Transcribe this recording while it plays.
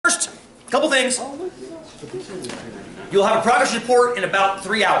Couple things. You'll have a progress report in about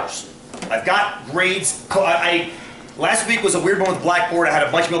 3 hours. I've got grades. Last week was a weird one with Blackboard. I had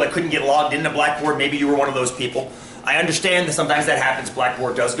a bunch of people that couldn't get logged into Blackboard. Maybe you were one of those people. I understand that sometimes that happens.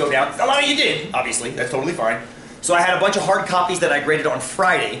 Blackboard does go down. A lot of you did, obviously. That's totally fine. So I had a bunch of hard copies that I graded on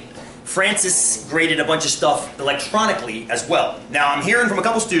Friday. Francis graded a bunch of stuff electronically as well. Now I'm hearing from a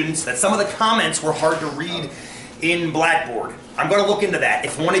couple students that some of the comments were hard to read in Blackboard. I'm going to look into that.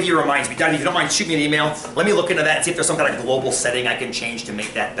 If one of you reminds me, Donnie, if you don't mind, shoot me an email. Let me look into that and see if there's some kind of global setting I can change to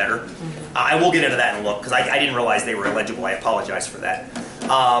make that better. I will get into that and look, because I didn't realize they were illegible. I apologize for that.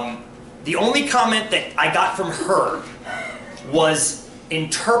 The only comment that I got from her was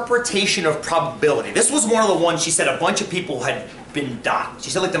interpretation of probability. This was one of the ones she said a bunch of people had been docked. She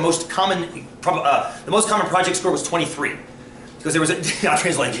said like the most common project score was 23. Because there was a,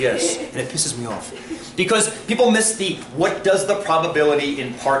 Andre's like, yes, and it pisses me off. Because people missed the, what does the probability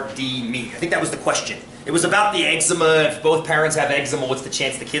in Part D mean? I think that was the question. It was about the eczema. If both parents have eczema, what's the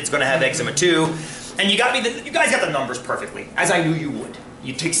chance the kid's going to have eczema too? And you guys got the numbers perfectly, as I knew you would.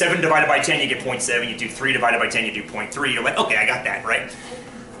 You take 7 divided by 10, you get 0.7. You do 3 divided by 10, you do 0.3. You're like, okay, I got that, right?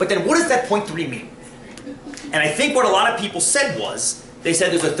 But then what does that 0.3 mean? And I think what a lot of people said was, they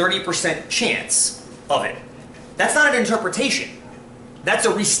said there's a 30% chance of it. That's not an interpretation. That's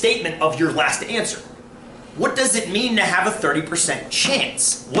a restatement of your last answer. What does it mean to have a 30%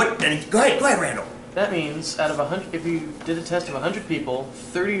 chance? Go ahead, Randall. That means out of 100, if you did a test of 100 people,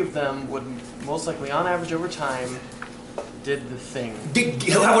 30 of them would most likely, on average over time, did the thing.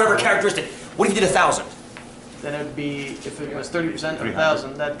 He'll have whatever characteristic. What if you did 1,000? Then it would be, if it was 30% of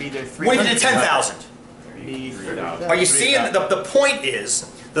 1,000, that'd be their 300. What if you did 10,000? Be 30,000. Are you seeing, the point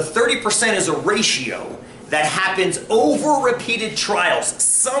is, the 30% is a ratio that happens over repeated trials.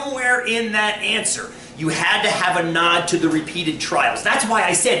 Somewhere in that answer, you had to have a nod to the repeated trials. That's why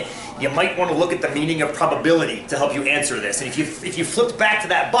I said you might want to look at the meaning of probability to help you answer this. And if you flipped back to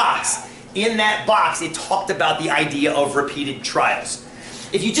that box, in that box it talked about the idea of repeated trials.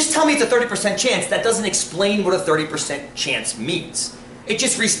 If you just tell me it's a 30% chance, that doesn't explain what a 30% chance means. It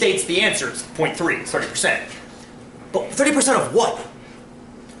just restates the answer. It's 0.3, it's 30%. But 30% of what?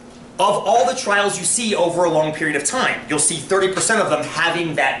 Of all the trials you see over a long period of time, you'll see 30% of them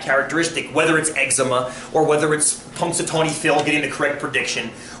having that characteristic, whether it's eczema, or whether it's Punxsutawney Phil getting the correct prediction,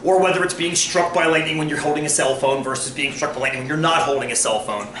 or whether it's being struck by lightning when you're holding a cell phone versus being struck by lightning when you're not holding a cell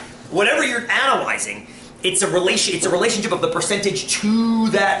phone. Whatever you're analyzing, it's a relationship of the percentage to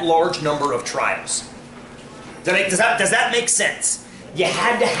that large number of trials. Does that make sense? You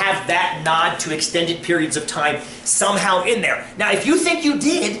had to have that nod to extended periods of time somehow in there. Now, if you think you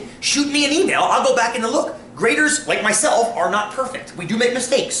did, shoot me an email. I'll go back and look. Graders, like myself, are not perfect. We do make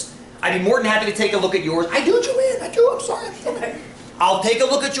mistakes. I'd be more than happy to take a look at yours. I do, Joanne. I do. I'm sorry. Okay. I'll take a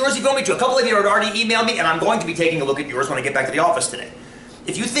look at yours if you want me to. A couple of you had already emailed me, and I'm going to be taking a look at yours when I get back to the office today.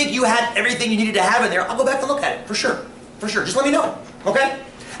 If you think you had everything you needed to have in there, I'll go back and look at it, for sure. For sure. Just let me know, okay?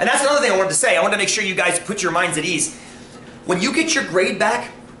 And that's another thing I wanted to say. I wanted to make sure you guys put your minds at ease. When you get your grade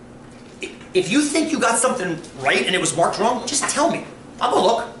back, if you think you got something right and it was marked wrong, just tell me. I'll go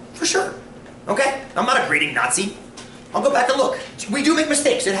look, for sure. Okay? I'm not a grading Nazi. I'll go back and look. We do make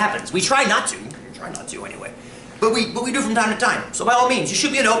mistakes. It happens. We try not to. We try not to anyway. But we do from time to time. So by all means, you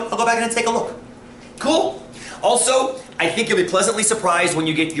shoot me a note. I'll go back and take a look. Cool? Also, I think you'll be pleasantly surprised when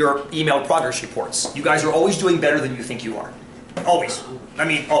you get your emailed progress reports. You guys are always doing better than you think you are. Always. I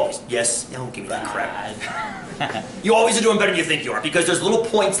mean, always. Yes, don't give me that crap. You always are doing better than you think you are, because there's little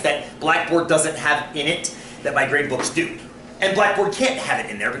points that Blackboard doesn't have in it that my grade books do. And Blackboard can't have it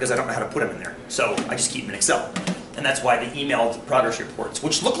in there because I don't know how to put them in there. So I just keep them in Excel. And that's why the emailed progress reports,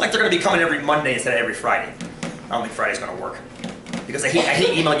 which look like they're going to be coming every Monday instead of every Friday. I don't think Friday's going to work. Because I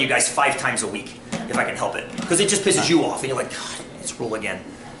hate emailing you guys 5 times a week, if I can help it. Because it just pisses you off, and you're like, God, it's rule again.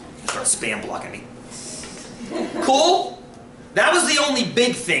 You start spam blocking me. Cool? That was the only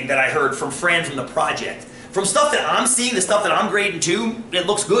big thing that I heard from Fran from the project. From stuff that I'm seeing, the stuff that I'm grading too, it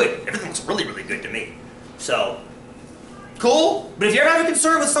looks good. Everything looks really, really good to me. So, cool? But if you're having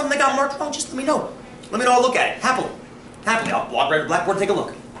concern with something that got marked wrong, just let me know. Let me know, I'll look at it. Happily. Happily. I'll log right to Blackboard and take a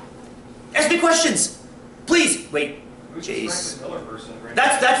look. Ask me questions. Please. Wait. Jace.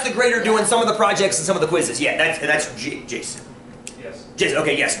 That's the grader doing some of the projects and some of the quizzes. Yeah, that's Jason. Yes. Jason,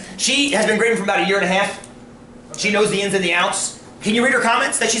 okay, yes. She has been grading for about 1.5 years. She knows the ins and the outs. Can you read her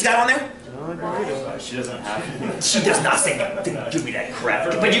comments that she's got on there? She doesn't have to. She does not say that. Give me that crap.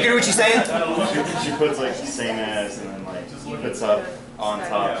 But you can hear what she's saying? She puts like same as, and then like puts up on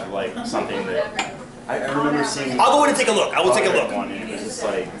top like something that I remember seeing. I'll go in and take a look. I will take a look. One, and it was just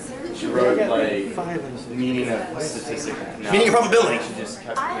like She wrote like meaning of statistic. Meaning of probability. She just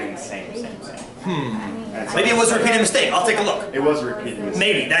kept putting same. Maybe it was a repeated mistake. I'll take a look. It was a repeated mistake.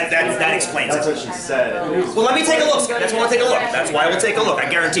 Maybe that explains That's it. what she said. Well, let me take a look. That's why I want to take a look. That's why I will take a look. I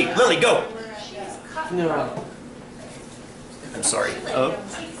guarantee. Lily, go. No. I'm sorry. Oh.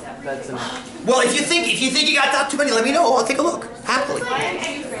 That's enough. Well, if you think you got down too many, let me know. I'll take a look happily.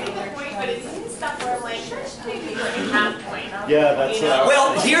 Yeah, that's.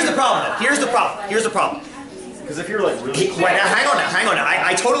 Well, here's the problem, though. Here's the problem. Because if you're like really. Wait, now, hang on now.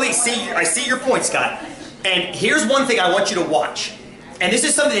 I totally see your point, Scott. And here's one thing I want you to watch. And this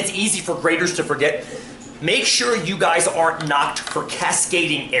is something that's easy for graders to forget. Make sure you guys aren't knocked for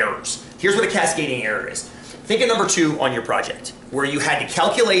cascading errors. Here's what a cascading error is. Think of number 2 on your project, where you had to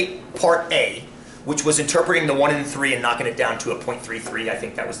calculate part A, which was interpreting the 1 and 3 and knocking it down to a 0.33. I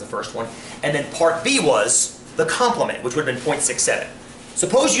think that was the first one. And then part B was the complement, which would have been 0.67.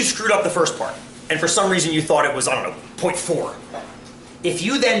 Suppose you screwed up the first part, and for some reason you thought it was, I don't know, 0.4. If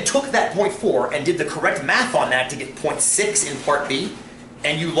you then took that 0.4 and did the correct math on that to get 0.6 in part B,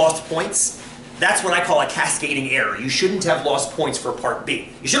 and you lost points, that's what I call a cascading error. You shouldn't have lost points for part B.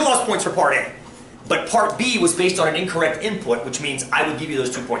 You should have lost points for part A. But part B was based on an incorrect input, which means I would give you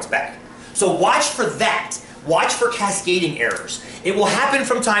those 2 points back. So watch for that. Watch for cascading errors. It will happen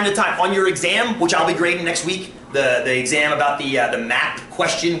from time to time. On your exam, which I'll be grading next week, the exam about the map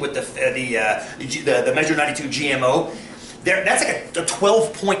question with the Measure 92 GMO, that's like a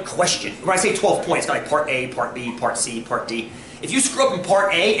 12-point question. When I say 12 points, it's not like part A, part B, part C, part D. If you screw up in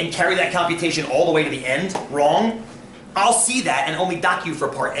part A and carry that computation all the way to the end wrong, I'll see that and only dock you for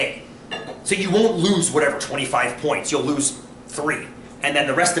part A. So you won't lose whatever, 25 points. You'll lose 3. And then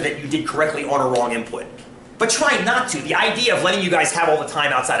the rest of it you did correctly on a wrong input. But try not to. The idea of letting you guys have all the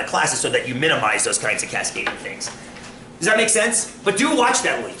time outside of class is so that you minimize those kinds of cascading things. Does that make sense? But do watch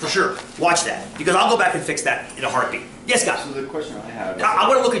that, Lee, for sure. Watch that. Because I'll go back and fix that in a heartbeat. Yes, Scott? So the question I have is... I'm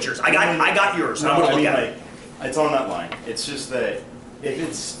going to look at yours. I got yours. No, I'm going to look at like, it. It's on that line. It's just that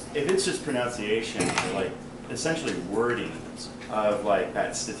if it's just pronunciation, like essentially wording of like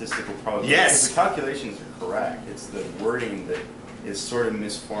that statistical probability. Yes. If the calculations are correct, it's the wording that is sort of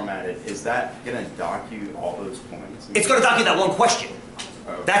misformatted. Is that going to dock you all those points? It's going to dock you that one question.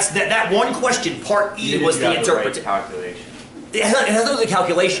 Oh. That's that one question. Part E was the interpretation. Calculation. It has nothing to do with the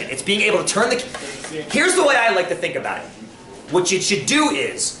calculation. It's being able to turn the... Here's the way I like to think about it. What you should do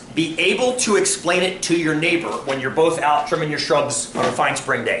is be able to explain it to your neighbor when you're both out trimming your shrubs on a fine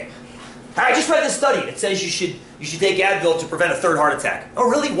spring day. I just read this study. It says you should take Advil to prevent a 3rd heart attack. Oh,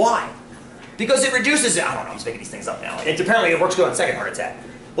 really? Why? Because it reduces it. I don't know. I'm just making these things up now. Apparently it works good on 2nd heart attack.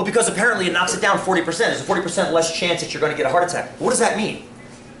 Well, because apparently it knocks it down 40%. There's a 40% less chance that you're going to get a heart attack. What does that mean?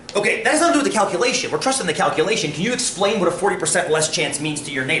 Okay, that has nothing to do with the calculation. We're trusting the calculation. Can you explain what a 40% less chance means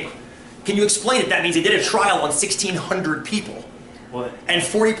to your neighbor? Can you explain it? That means they did a trial on 1,600 people. What? And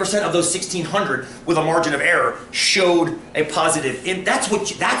 40% of those 1,600, with a margin of error, showed a positive. That's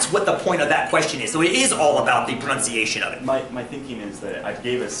what the point of that question is. So it is all about the pronunciation of it. My thinking is that I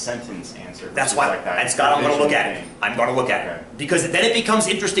gave a sentence answer. That's why, like that and Scott, I'm going to look at it. thing. I'm going to look at it. Because then it becomes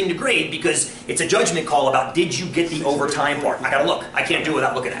interesting to grade because it's a judgment call about did you get the overtime part. I got to look. I can't do it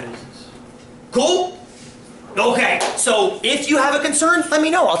without looking at it. Cool? Okay, so if you have a concern, let me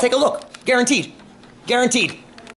know. I'll take a look. Guaranteed. Guaranteed.